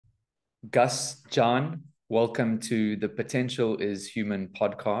Gus Jahn, welcome to the Potential is Human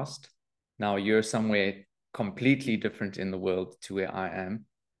podcast. Now, you're somewhere completely different in the world to where I am.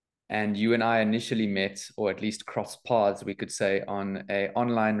 And you and I initially met, or at least crossed paths, we could say, on an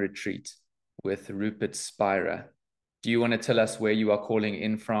online retreat with Rupert Spira. Do you want to tell us where you are calling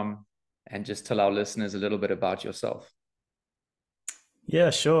in from and just tell our listeners a little bit about yourself? Yeah,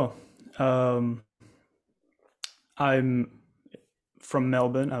 sure. Um, I'm from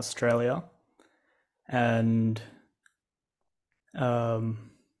Melbourne, Australia, and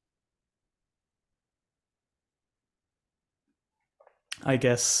um, I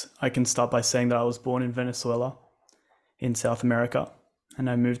guess I can start by saying that I was born in Venezuela in South America, and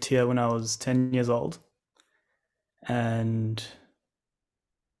I moved here when I was 10 years old. And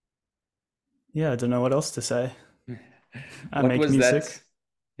yeah, I don't know what else to say. I What make was music. that?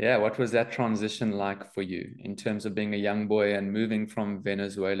 Yeah, what was that transition like for you in terms of being a young boy and moving from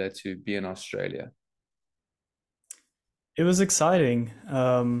Venezuela to be in Australia? It was exciting.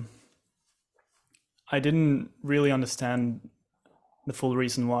 I didn't really understand the full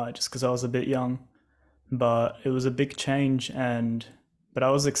reason why, just because I was a bit young. But it was a big change, and but I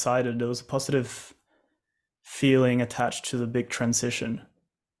was excited. There was a positive feeling attached to the big transition.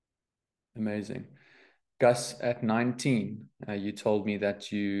 Amazing. Gus, at 19, you told me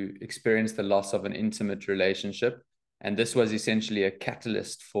that you experienced the loss of an intimate relationship, and this was essentially a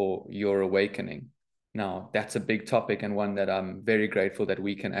catalyst for your awakening. Now, that's a big topic and one that I'm very grateful that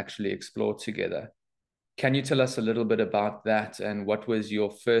we can actually explore together. Can you tell us a little bit about that and what was your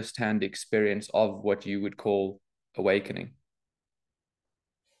first-hand experience of what you would call awakening?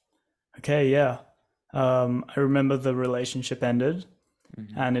 Okay, yeah. I remember the relationship ended,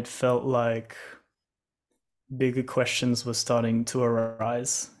 Mhm. and it felt like bigger questions were starting to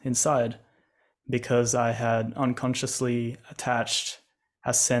arise inside because I had unconsciously attached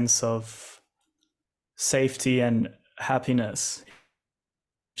a sense of safety and happiness.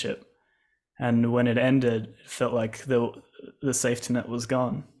 And when it ended, it felt like the safety net was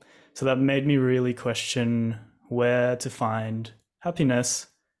gone. So that made me really question where to find happiness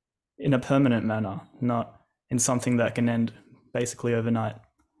in a permanent manner, not in something that can end basically overnight.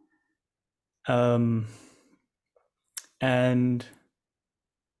 Um, and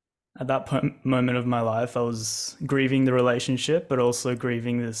at that moment of my life, I was grieving the relationship, but also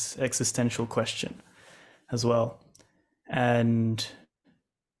grieving this existential question as well. And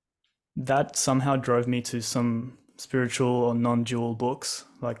that somehow drove me to some spiritual or non-dual books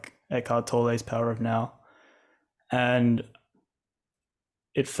like Eckhart Tolle's Power of Now. And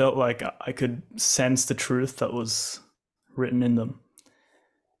it felt like I could sense the truth that was written in them.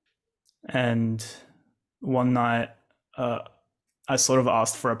 And one night, uh, I sort of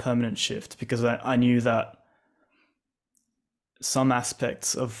asked for a permanent shift because I knew that some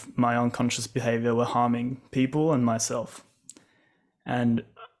aspects of my unconscious behavior were harming people and myself. And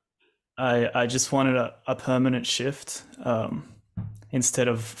I just wanted a permanent shift instead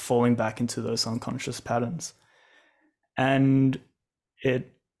of falling back into those unconscious patterns. And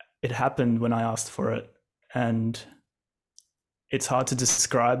it it happened when I asked for it. And it's hard to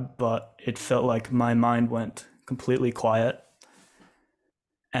describe, but it felt like my mind went completely quiet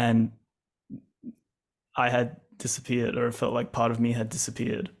and I had disappeared, or it felt like part of me had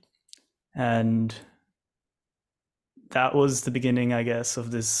disappeared. And that was the beginning, I guess,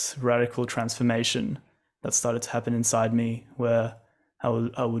 of this radical transformation that started to happen inside me, where I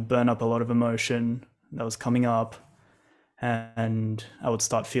would burn up a lot of emotion that was coming up, and I would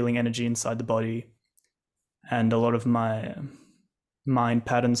start feeling energy inside the body, and a lot of my mind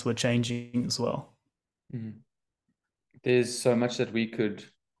patterns were changing as well. Mhm. There's so much that we could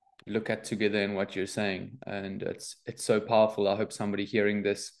look at together in what you're saying, and it's so powerful. I hope somebody hearing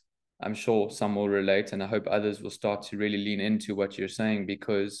this, I'm sure some will relate, and I hope others will start to really lean into what you're saying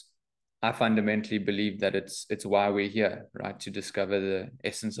because I fundamentally believe that it's why we're here, right? To discover the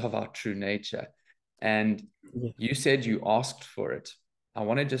essence of our true nature. And Yeah. you said you asked for it. I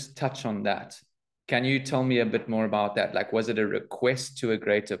want to just touch on that. Can you tell me a bit more about that? Like, was it a request to a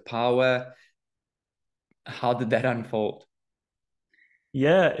greater power? How did that unfold?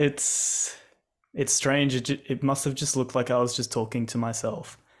 Yeah, it's strange. It must have just looked like I was just talking to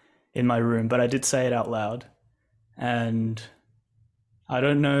myself in my room, but I did say it out loud. And I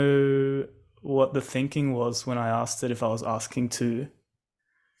don't know what the thinking was when I asked it, if I was asking to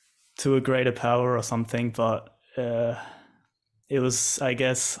a greater power or something, but it was, I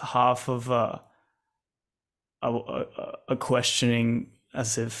guess, half of a questioning,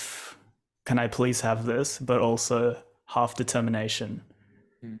 as if, can I please have this, but also half determination.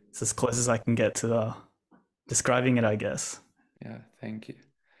 Hmm. It's as close as I can get to describing it, I guess. Yeah, thank you.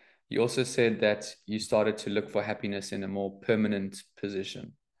 You also said that you started to look for happiness in a more permanent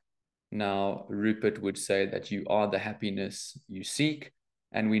position. Now, Rupert would say that you are the happiness you seek.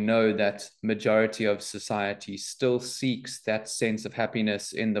 And we know that majority of society still seeks that sense of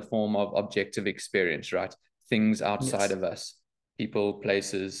happiness in the form of objective experience, right? Things outside Yes, of us, people,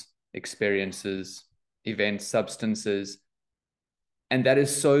 places, experiences, events, substances. And that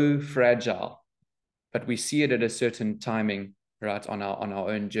is so fragile, but we see it at a certain timing, right, on our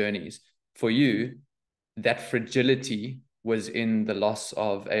own journeys. For you, that fragility was in the loss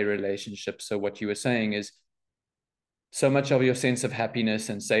of a relationship. So what you were saying is so much of your sense of happiness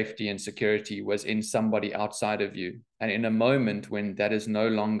and safety and security was in somebody outside of you. And in a moment when that is no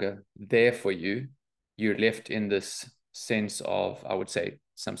longer there for you, you're left in this sense of, I would say,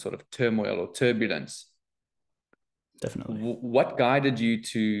 some sort of turmoil or turbulence. definitely. What guided you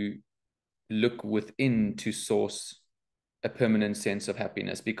to look within to source a permanent sense of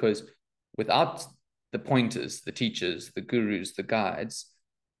happiness? Because without the pointers, the teachers, the gurus, the guides,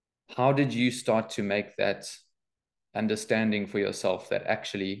 how did you start to make that understanding for yourself that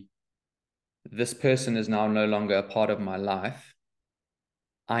actually this person is now no longer a part of my life?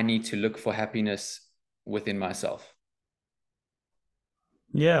 I need to look for happiness within myself.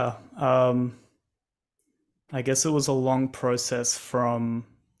 Yeah, I guess it was a long process from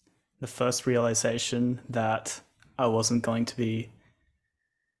the first realization that I wasn't going to be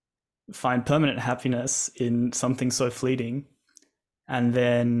find permanent happiness in something so fleeting, and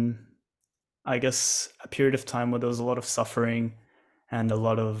then I guess a period of time where there was a lot of suffering and a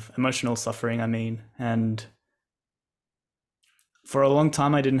lot of emotional suffering, I mean, and for a long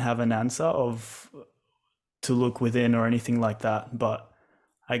time I didn't have an answer of to look within or anything like that, but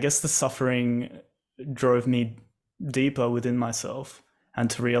I guess the suffering drove me deeper within myself and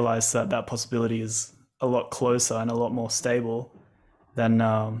to realize that that possibility is a lot closer and a lot more stable than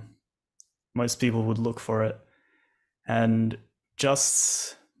most people would look for it. And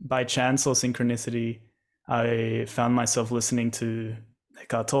just by chance or synchronicity, I found myself listening to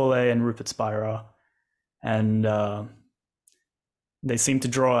Eckhart Tolle and Rupert Spira, and they seemed to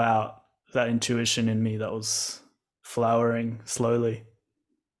draw out that intuition in me that was flowering slowly.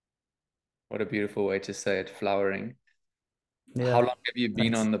 What a beautiful way to say it, flowering. How Yeah, long have you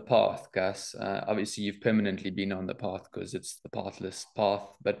been thanks. on the path, Gus? Obviously, you've permanently been on the path because it's the pathless path.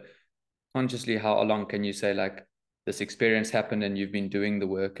 But consciously, how long can you say, like, this experience happened and you've been doing the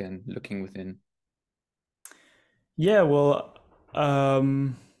work and looking within? Yeah, well,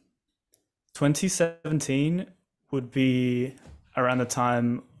 um, 2017 would be around the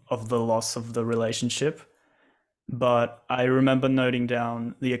time of the loss of the relationship. But I remember noting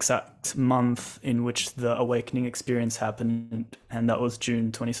down the exact month in which the awakening experience happened, and that was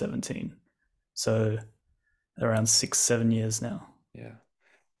June 2017. So around 6, 7 years now. Yeah.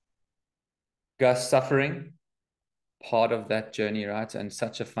 Gus, suffering, part of that journey, right? And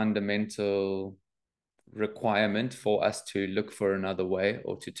such a fundamental requirement for us to look for another way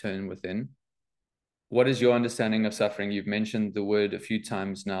or to turn within. What is your understanding of suffering? You've mentioned the word a few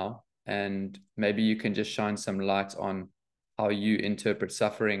times now, and maybe you can just shine some light on how you interpret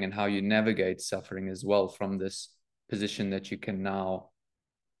suffering and how you navigate suffering as well from this position that you can now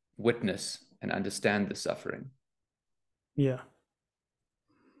witness and understand the suffering. Yeah.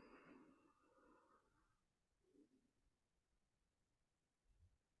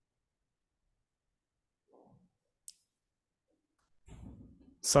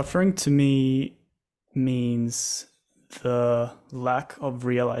 Suffering to me means the lack of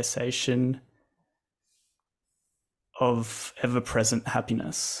realization of ever present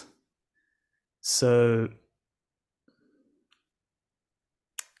happiness. So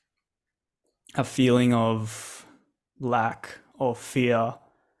a feeling of lack or fear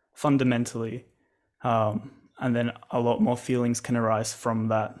fundamentally. And then a lot more feelings can arise from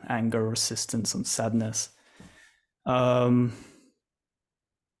that: anger, resistance, and sadness. Um,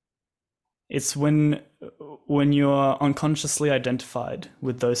 it's when you're unconsciously identified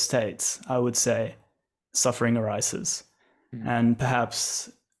with those states, I would say, suffering arises. Mm. And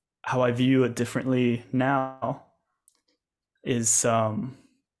perhaps how I view it differently now is after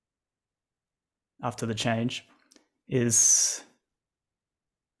the change is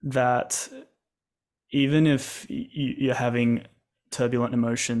that even if you're having turbulent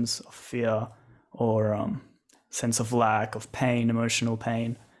emotions of fear or sense of lack, of pain, emotional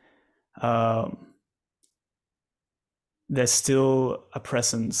pain, um, there's still a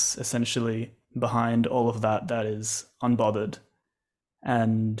presence essentially behind all of that that is unbothered.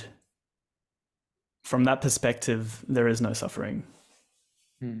 And from that perspective, there is no suffering.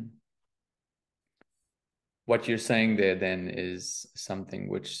 Mm. what you're saying there then is something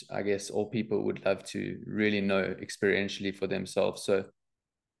which I guess all people would love to really know experientially for themselves. So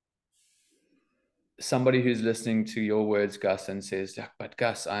somebody who's listening to your words, Gus, and says, "Yeah, but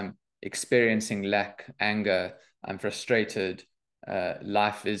Gus, I'm experiencing lack, anger, I'm frustrated,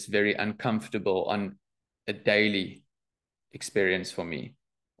 life is very uncomfortable on a daily experience for me."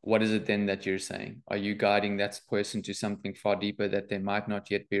 What is it then that you're saying? Are you guiding that person to something far deeper that they might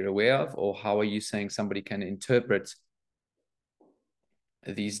not yet be aware of? Or how are you saying somebody can interpret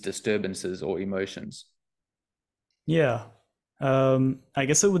these disturbances or emotions? Yeah. I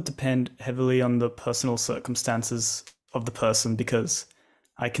guess it would depend heavily on the personal circumstances of the person, because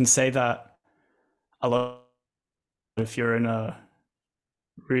I can say that a lot if you're in a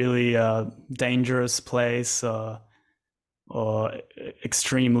really dangerous place or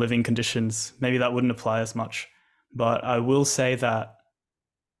extreme living conditions, maybe that wouldn't apply as much. But I will say that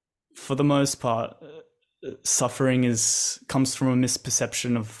for the most part, suffering comes from a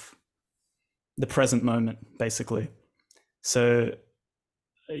misperception of the present moment, basically. So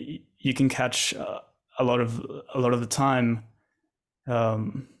you can catch a lot of the time.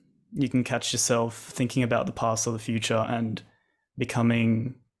 You can catch yourself thinking about the past or the future and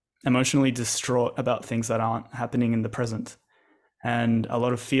becoming emotionally distraught about things that aren't happening in the present. And a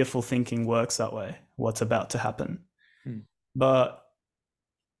lot of fearful thinking works that way, what's about to happen. But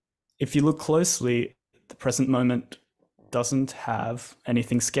if you look closely, the present moment doesn't have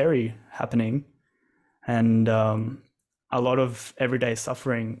anything scary happening. And a lot of everyday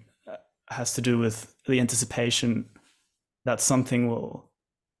suffering has to do with the anticipation that something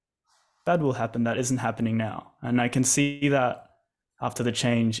bad will happen that isn't happening now. And I can see that after the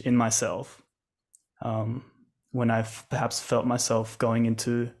change in myself, when I've perhaps felt myself going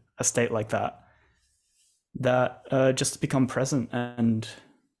into a state like that, just to become present and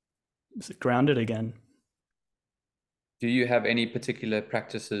grounded again. Do you have any particular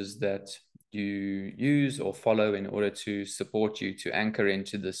practices that you use or follow in order to support you to anchor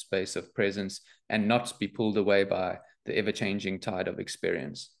into this space of presence and not be pulled away by the ever-changing tide of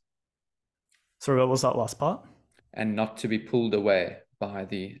experience? Sorry, what was that last part? And not to be pulled away by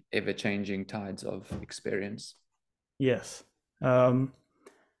the ever-changing tides of experience. Yes. I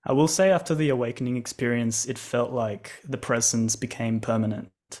will say after the awakening experience, it felt like the presence became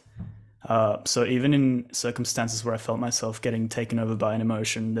permanent. So even in circumstances where I felt myself getting taken over by an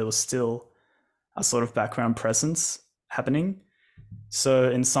emotion, there was still a sort of background presence happening.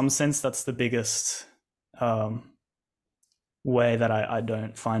 So in some sense, that's the biggest way that I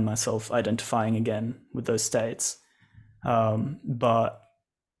don't find myself identifying again with those states. But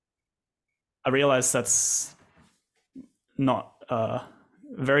I realize that's not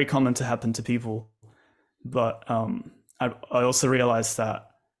very common to happen to people. But I also realized that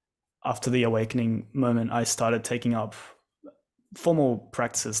after the awakening moment, I started taking up formal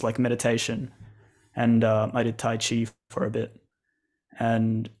practices like meditation, and I did Tai Chi for a bit.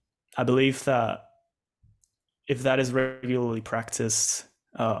 And I believe that if that is regularly practiced,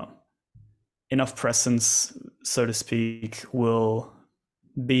 enough presence, so to speak, will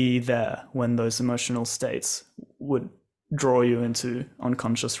be there when those emotional states would draw you into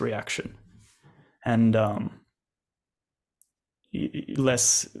unconscious reaction. And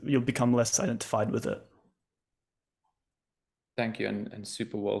you'll become less identified with it. Thank you, and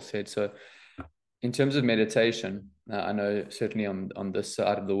super well said. So in terms of meditation, I know certainly on this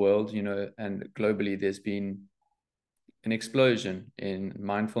side of the world, and globally, there's been an explosion in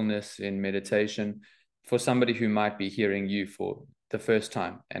mindfulness, in meditation. For somebody who might be hearing you for the first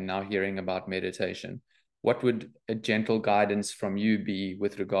time and now hearing about meditation, what would a gentle guidance from you be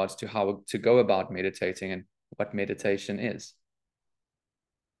with regards to how to go about meditating and what meditation is?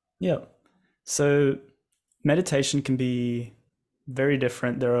 Yeah. So meditation can be very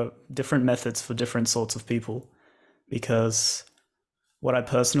different. There are different methods for different sorts of people, because what I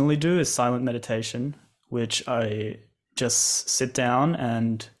personally do is silent meditation, which I just sit down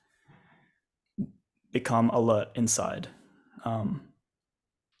and become alert inside.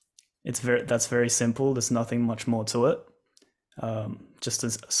 That's very simple. There's nothing much more to it. Just a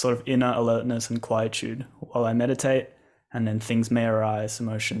sort of inner alertness and quietude while I meditate, and then things may arise,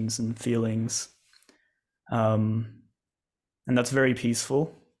 emotions and feelings. And that's very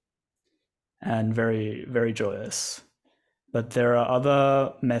peaceful and very, very joyous. But there are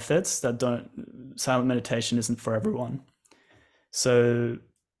other methods that silent meditation isn't for everyone. So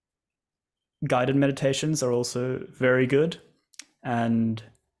guided meditations are also very good. And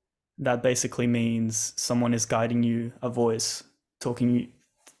that basically means someone is guiding you, a voice talking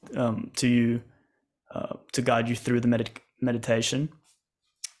to you to guide you through the meditation.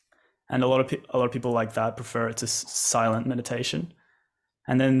 and a lot of people like that prefer it to silent meditation.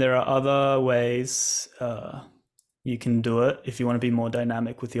 And then there are other ways you can do it if you want to be more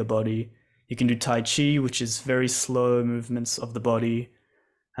dynamic with your body. You can do Tai Chi, which is very slow movements of the body,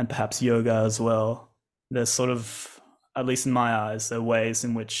 and perhaps yoga as well. There's sort of, at least in my eyes, there are ways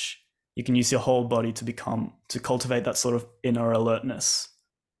in which you can use your whole body to cultivate that sort of inner alertness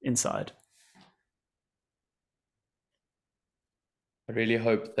inside. I really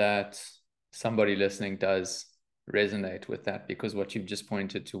hope that somebody listening does resonate with that, because what you've just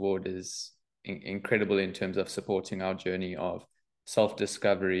pointed toward is incredible in terms of supporting our journey of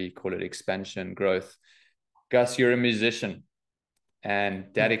self-discovery, call it expansion, growth. Gus, you're a musician, and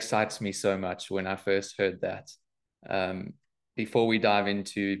that excites me so much when I first heard that. Before we dive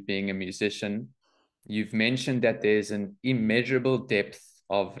into being a musician, you've mentioned that there's an immeasurable depth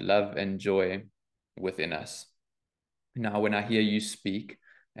of love and joy within us. Now, when I hear you speak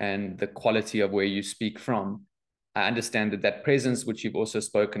and the quality of where you speak from, I understand that that presence, which you've also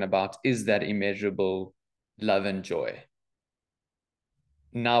spoken about, is that immeasurable love and joy.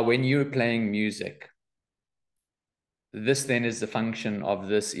 Now, when you're playing music, this then is the function of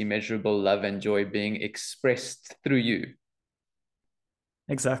this immeasurable love and joy being expressed through you.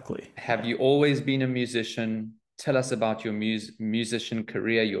 Exactly. Have you always been a musician? Tell us about your musician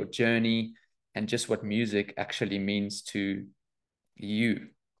career, your journey, and just what music actually means to you.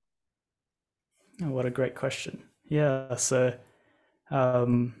 Oh, what a great question. Yeah, so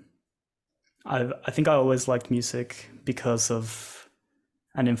um, I think I always liked music because of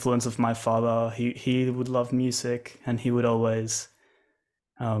an influence of my father. He would love music, and he would always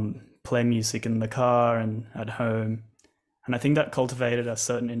play music in the car and at home. And I think that cultivated a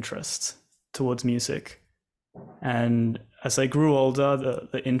certain interest towards music. And as I grew older,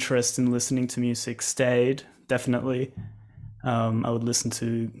 the interest in listening to music stayed, definitely. I would listen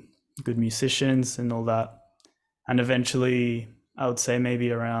to good musicians and all that. And eventually, I would say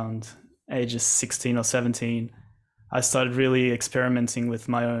maybe around ages 16 or 17, I started really experimenting with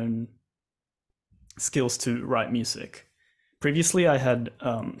my own skills to write music. Previously, I had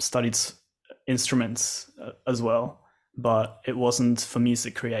studied instruments as well, but it wasn't for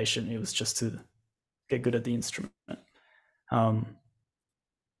music creation. It was just to get good at the instrument.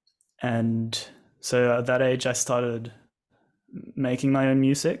 And so at that age, I started making my own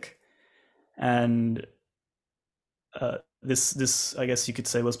music. And this I guess you could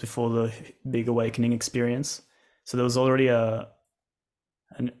say was before the big awakening experience. So there was already an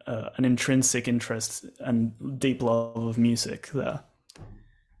intrinsic interest and deep love of music there.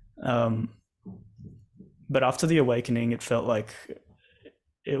 But after the awakening, it felt like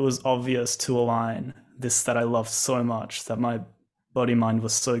it was obvious to align this that I loved so much, that my body mind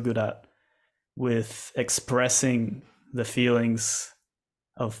was so good at, with expressing the feelings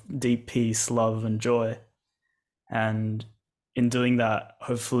of deep peace, love, and joy. And in doing that,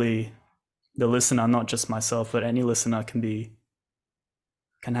 hopefully the listener, not just myself, but any listener can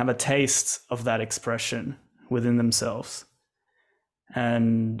have a taste of that expression within themselves.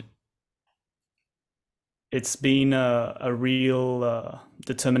 And it's been a real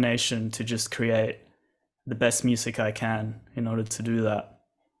determination to just create the best music I can in order to do that.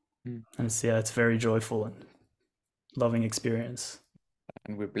 And it's very joyful and loving experience.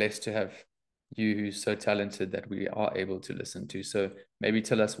 And we're blessed to have you who's so talented that we are able to listen to. So maybe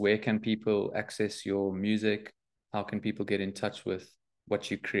tell us, where can people access your music? How can people get in touch with what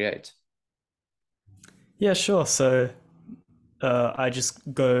you create? Yeah, sure. So I just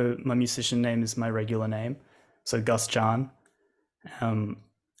my musician name is my regular name. So Gus Jahn.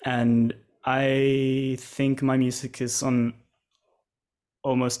 And I think my music is on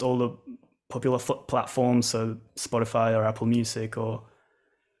almost all the popular platforms, so Spotify or Apple Music or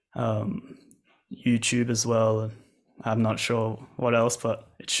YouTube as well. I'm not sure what else, but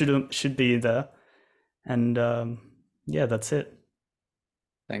it should be there. And yeah, that's it.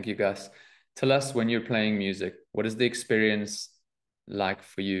 Thank you, Gus. Tell us, when you're playing music, what is the experience like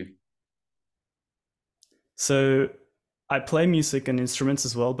for you? So I play music and instruments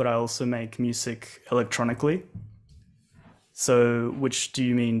as well, but I also make music electronically. So which do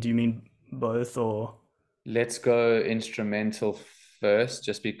you mean? Do you mean both, or? Let's go instrumental first,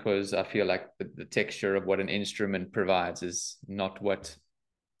 just because I feel like the texture of what an instrument provides is not what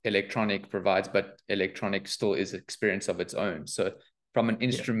electronic provides, but electronic still is an experience of its own. So from an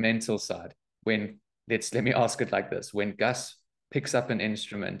instrumental side, let me ask it like this: when Gus picks up an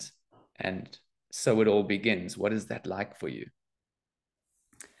instrument and so it all begins, what is that like for you?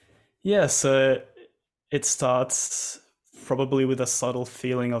 Yeah, so it starts probably with a subtle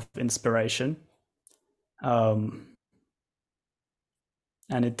feeling of inspiration.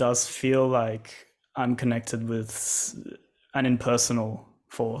 and it does feel like I'm connected with an impersonal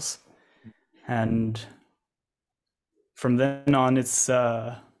force. And from then on, it's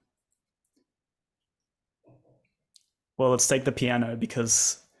well, let's take the piano,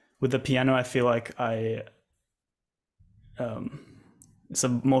 because with the piano, I feel like um, it's a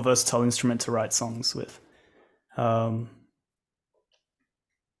more versatile instrument to write songs with. Um,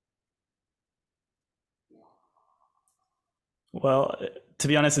 well, to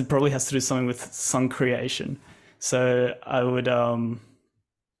be honest, it probably has to do something with song creation. So I would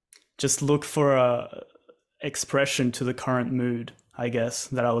just look for a expression to the current mood, I guess,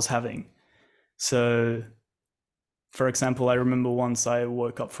 that I was having. So, for example, I remember once I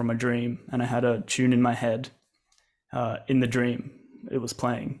woke up from a dream and I had a tune in my head. In the dream, it was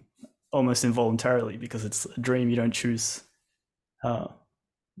playing almost involuntarily, because it's a dream. You don't choose uh,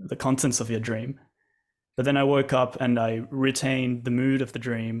 the contents of your dream. But then I woke up and I retained the mood of the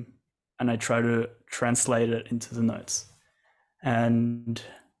dream and I try to translate it into the notes and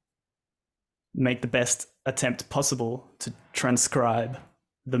make the best attempt possible to transcribe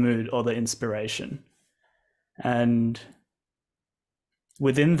the mood or the inspiration. And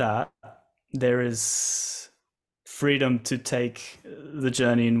within that, there is freedom to take the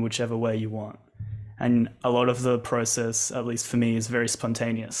journey in whichever way you want. And a lot of the process, at least for me, is very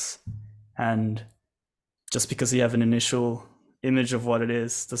spontaneous. And just because you have an initial image of what it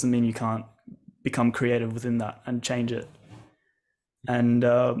is doesn't mean you can't become creative within that and change it. And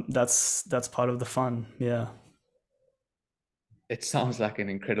that's part of the fun. Yeah. It sounds like an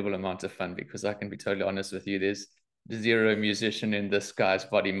incredible amount of fun, because I can be totally honest with you, there's zero musician in this guy's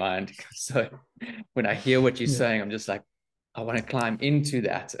body mind. So when I hear what you're Yeah. saying, I'm just like, I want to climb into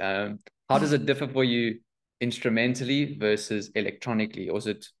that. How does it differ for you instrumentally versus electronically? Or is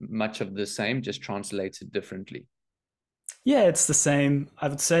it much of the same, just translated differently? Yeah, it's the same. I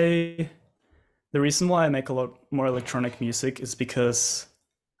would say the reason why I make a lot more electronic music is because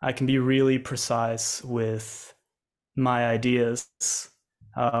I can be really precise with my ideas.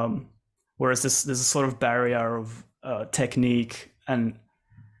 Um, Whereas there's a sort of barrier of technique and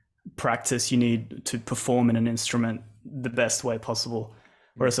practice you need to perform in an instrument the best way possible.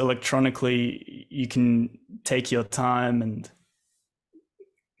 Whereas electronically, you can take your time and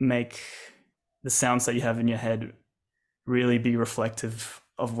make the sounds that you have in your head really be reflective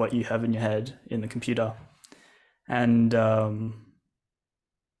of what you have in your head in the computer. And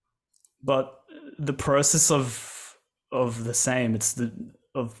but the process of the same. It's the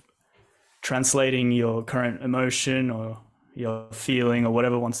of translating your current emotion or your feeling or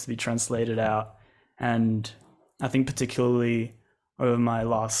whatever wants to be translated out. And I think particularly over my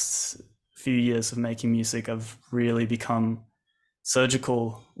last few years of making music, I've really become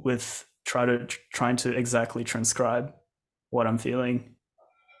surgical with trying to exactly transcribe what I'm feeling.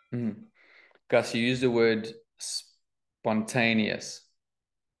 Mm. Gus, you used the word spontaneous.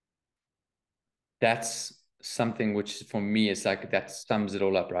 That's something which for me is like, that sums it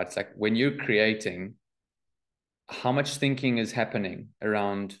all up, right? It's like when you're creating, how much thinking is happening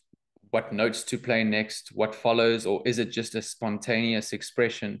around what notes to play next, what follows, or is it just a spontaneous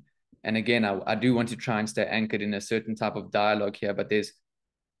expression? And again, I do want to try and stay anchored in a certain type of dialogue here, but there's,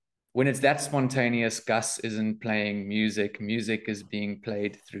 when it's that spontaneous, Gus isn't playing music, music is being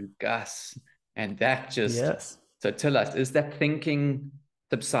played through Gus. And that just, Yes. so tell us, is that thinking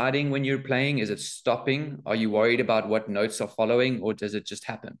subsiding when you're playing? Is it stopping? Are you worried about what notes are following, or does it just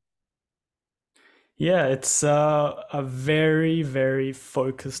happen? Yeah, it's a very, very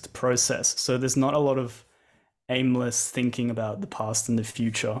focused process. So there's not a lot of aimless thinking about the past and the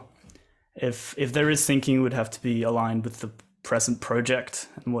future. If there is thinking, it would have to be aligned with the present project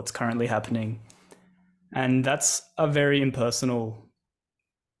and what's currently happening. And that's a very impersonal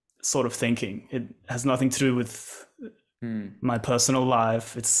sort of thinking. It has nothing to do with my personal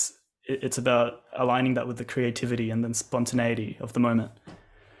life. It's about aligning that with the creativity and then spontaneity of the moment.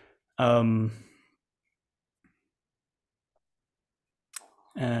 Um,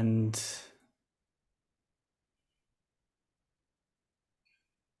 and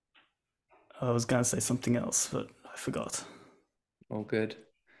I was gonna say something else, but I forgot. All good.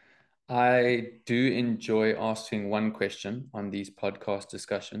 I do enjoy asking one question on these podcast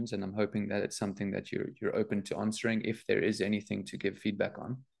discussions, and I'm hoping that it's something that you're open to answering if there is anything to give feedback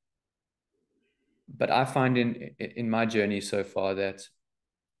on. But I find in my journey so far that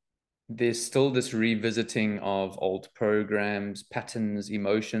there's still this revisiting of old programs, patterns,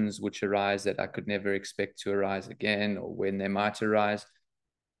 emotions which arise that I could never expect to arise again, or when they might arise.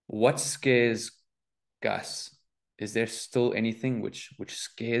 What scares Gus? Is there still anything which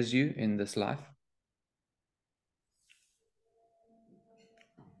scares you in this life?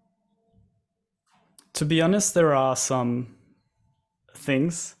 To be honest, there are some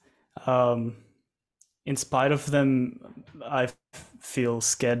things. In spite of them, I feel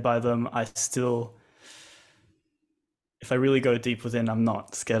scared by them. I still, if I really go deep within, I'm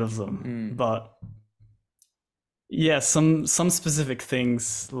not scared of them. But yeah, some specific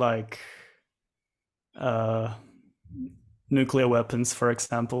things like nuclear weapons, for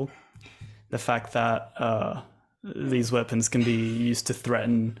example. The fact that these weapons can be used to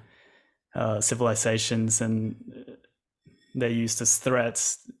threaten civilizations, and they're used as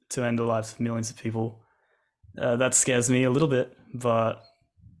threats to end the lives of millions of people. That scares me a little bit, but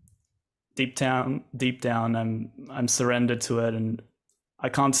deep down, I'm surrendered to it, and I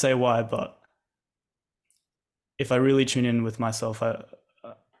can't say why, but if I really tune in with myself, I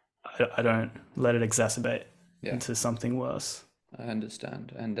don't let it exacerbate into something worse. I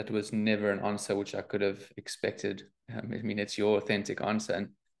understand. And that was never an answer which I could have expected. I mean, it's your authentic answer. And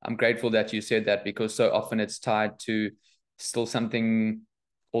I'm grateful that you said that, because so often it's tied to still something,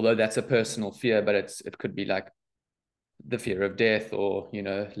 although that's a personal fear, but it could be like the fear of death, or,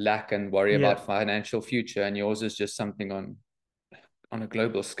 lack and worry about financial future. And yours is just something on a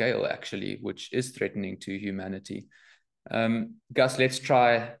global scale, actually, which is threatening to humanity. Gus, let's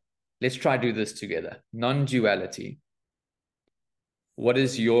try do this together. Non-duality. What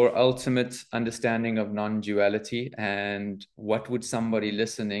is your ultimate understanding of non-duality, and what would somebody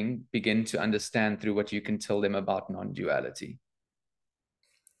listening begin to understand through what you can tell them about non-duality?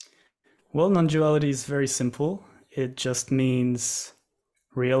 Well, non-duality is very simple. It just means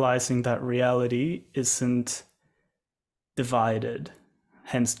realizing that reality isn't divided,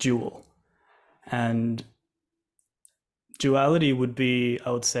 hence dual. And duality would be,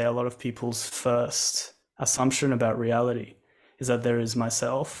 I would say, a lot of people's first assumption about reality is that there is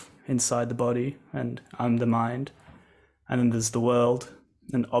myself inside the body, and I'm the mind, and then there's the world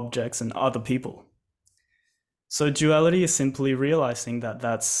and objects and other people. So duality is simply realizing that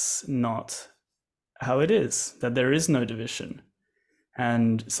that's not how it is, that there is no division.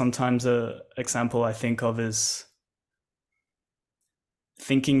 And sometimes an example I think of is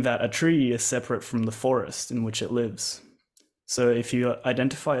thinking that a tree is separate from the forest in which it lives. So if you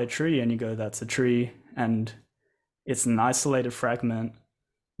identify a tree and you go, that's a tree, and it's an isolated fragment,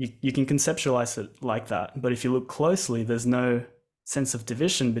 you can conceptualize it like that. But if you look closely, there's no sense of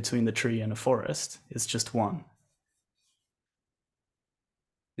division between the tree and a forest. It's just one.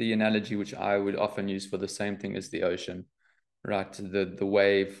 The analogy which I would often use for the same thing is the ocean, right? The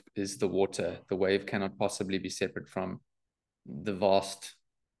wave is the water. The wave cannot possibly be separate from the vast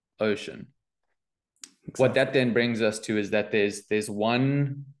ocean. Exactly. What that then brings us to is that there's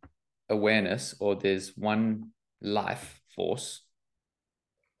one awareness, or there's one life force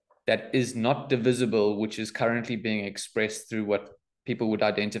that is not divisible, which is currently being expressed through what people would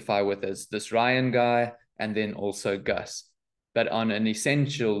identify with as this Ryan guy, and then also Gus. But on an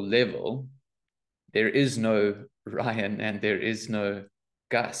essential level, there is no Ryan and there is no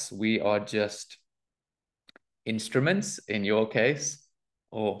Gus. We are just instruments, in your case,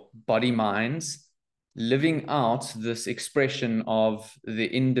 or body minds, living out this expression of the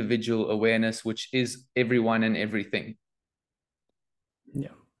individual awareness, which is everyone and everything. Yeah.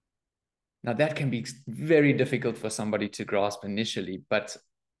 Now, that can be very difficult for somebody to grasp initially, but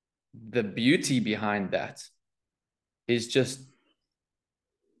the beauty behind that is just,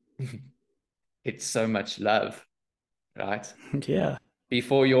 it's so much love, right? Yeah.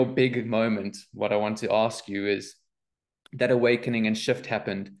 Before your big moment, what I want to ask you is, that awakening and shift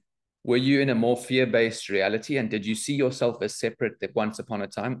happened. Were you in a more fear-based reality, and did you see yourself as separate that once upon a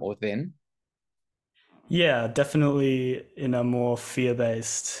time, or then? Yeah, definitely in a more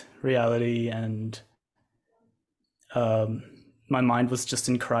fear-based reality, and my mind was just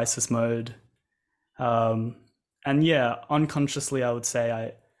in crisis mode. And yeah, unconsciously, I would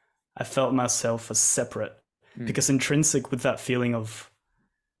say I felt myself as separate, because intrinsic with that feeling of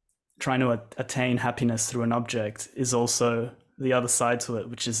trying to attain happiness through an object is also the other side to it,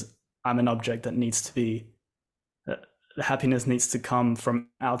 which is I'm an object that needs to be, the happiness needs to come from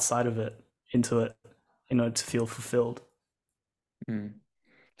outside of it into it in order to feel fulfilled.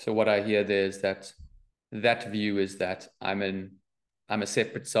 So what I hear there is that view is that I'm a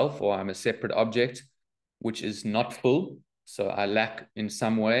separate self, or I'm a separate object, which is not full. So I lack in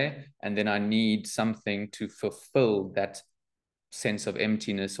some way, and then I need something to fulfill that sense of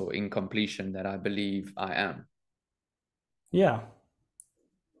emptiness or incompletion that I believe I am. Yeah.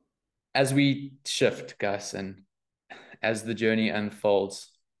 As we shift, Gus, and as the journey unfolds,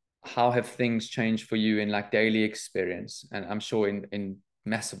 how have things changed for you in like daily experience? And I'm sure in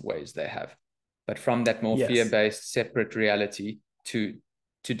massive ways they have. But from that more fear-based separate reality to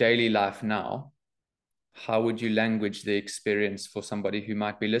daily life now, how would you language the experience for somebody who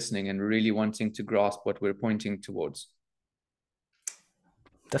might be listening and really wanting to grasp what we're pointing towards?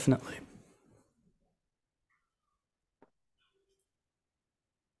 Definitely.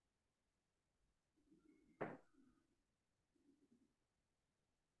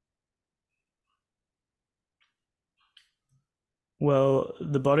 Well,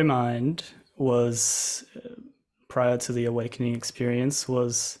 the body mind was, prior to the awakening experience,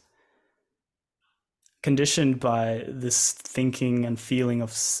 was conditioned by this thinking and feeling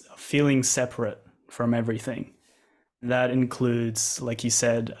of feeling separate from everything. That includes, like you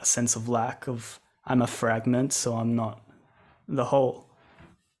said, a sense of lack of I'm a fragment, so I'm not the whole.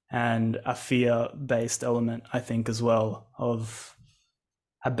 And a fear-based element, I think, as well, of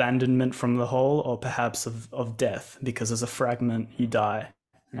abandonment from the whole, or perhaps of death, because as a fragment, you die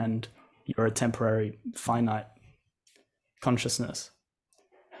and you're a temporary, finite consciousness.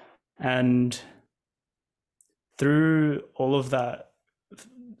 And through all of that,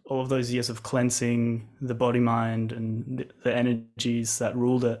 all of those years of cleansing the body mind and the energies that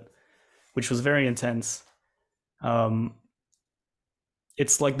ruled it, which was very intense,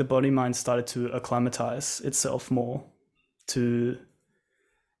 it's like the body mind started to acclimatize itself more to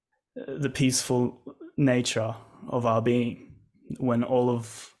the peaceful nature of our being, when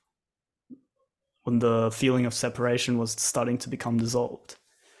the feeling of separation was starting to become dissolved.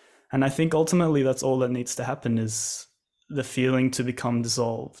 And I think ultimately that's all that needs to happen, is the feeling to become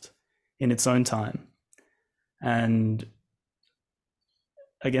dissolved in its own time. And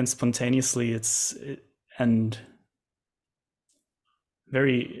again, spontaneously, and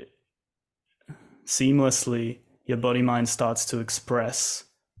very seamlessly, your body mind starts to express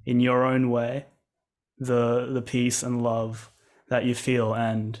in your own way the peace and love that you feel,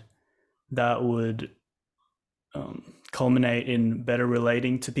 and that would culminate in better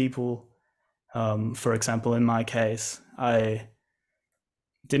relating to people. For example, in my case, I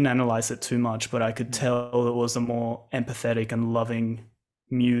didn't analyze it too much, but I could tell it was a more empathetic and loving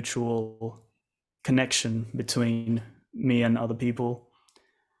mutual connection between me and other people.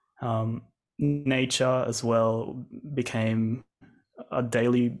 Nature as well became a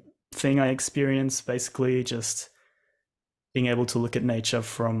daily thing I experienced, basically just being able to look at nature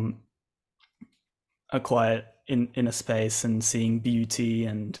from a quiet in a space and seeing beauty,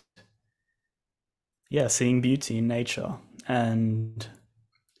 and seeing beauty in nature, and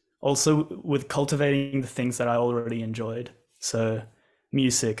also with cultivating the things that I already enjoyed. So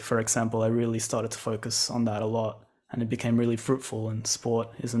music, for example, I really started to focus on that a lot, and it became really fruitful, and sport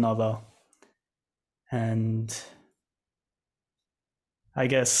is another. And I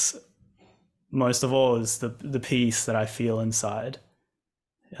guess most of all is the peace that I feel inside.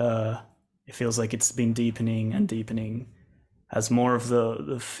 It feels like it's been deepening and deepening as more of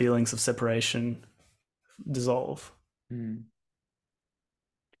the feelings of separation dissolve.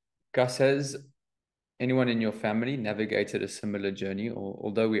 Gus, has anyone in your family navigated a similar journey, or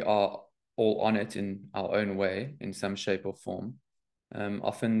although we are all on it in our own way, in some shape or form?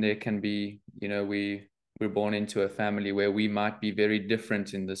 Often there can be, we're born into a family where we might be very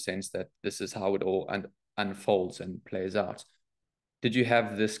different in the sense that this is how it all unfolds and plays out. Did you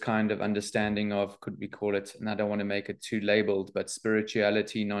have this kind of understanding of, could we call it, and I don't want to make it too labeled, but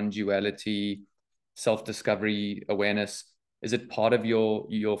spirituality, non-duality, self-discovery, awareness? Is it part of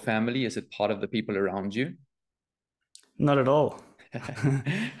your family? Is it part of the people around you? Not at all.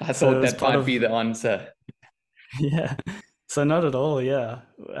 I So it thought was that part might of be the answer. yeah. So not at all, yeah.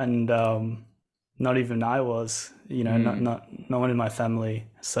 And not even I was, not no one in my family.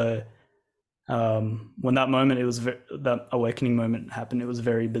 So when that moment, that awakening moment happened, it was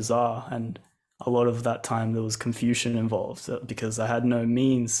very bizarre, and a lot of that time there was confusion involved, because I had no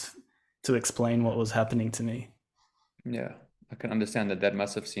means to explain what was happening to me. Yeah, I can understand that that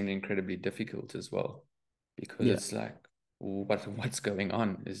must have seemed incredibly difficult as well, because Yeah, it's like, what's going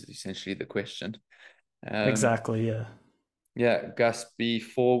on is essentially the question. exactly. Yeah. Yeah, Gus,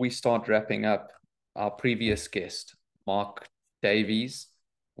 before we start wrapping up, our previous guest, Mark Davies,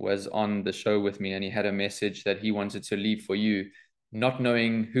 was on the show with me, and he had a message that he wanted to leave for you, not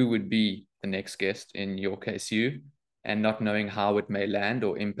knowing who would be the next guest, in your case, you, and not knowing how it may land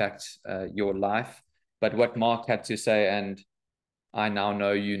or impact your life. But what Mark had to say, and I now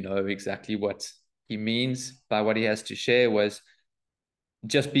know you know exactly what he means by what he has to share, was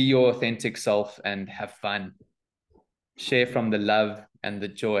just be your authentic self and have fun. Share from the love and the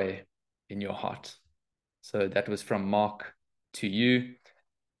joy in your heart. So that was from Mark to you.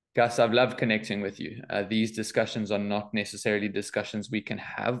 Gus, I've loved connecting with you. These discussions are not necessarily discussions we can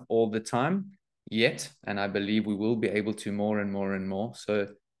have all the time yet, and I believe we will be able to more and more and more. So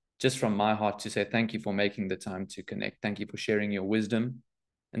just from my heart to say thank you for making the time to connect. Thank you for sharing your wisdom.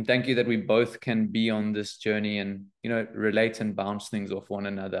 And thank you that we both can be on this journey and, relate and bounce things off one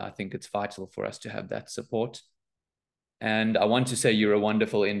another. I think it's vital for us to have that support. And I want to say you're a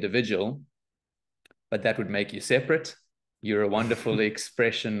wonderful individual, but that would make you separate. You're a wonderful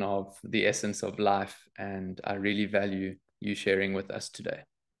expression of the essence of life. And I really value you sharing with us today.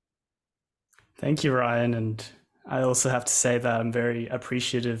 Thank you, Ryan. And I also have to say that I'm very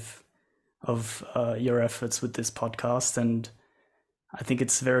appreciative of your efforts with this podcast. And I think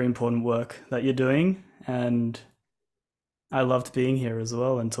it's very important work that you're doing. And I loved being here as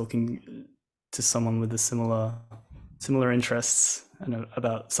well and talking to someone with a similar interests and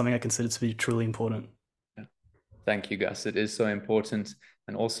about something I consider to be truly important. Thank you, Gus. It is so important.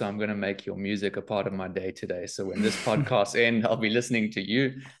 And also, I'm going to make your music a part of my day today. So when this podcast ends, I'll be listening to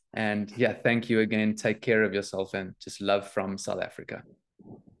you. And yeah, thank you again. Take care of yourself and just love from South Africa.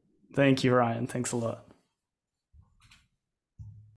 Thank you, Ryan. Thanks a lot.